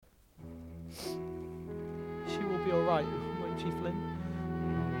be alright, won't she, Flynn?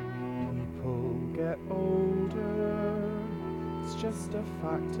 People get older, it's just a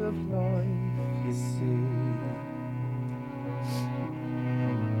fact of life, you see.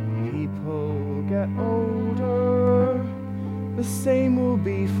 People get older, the same will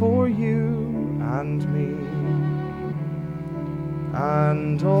be for you and me.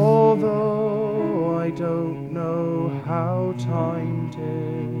 And although I don't know how time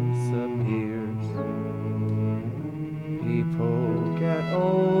disappears, people get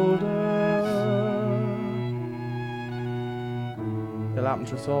older. It'll happen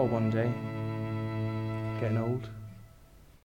to us all one day, getting old.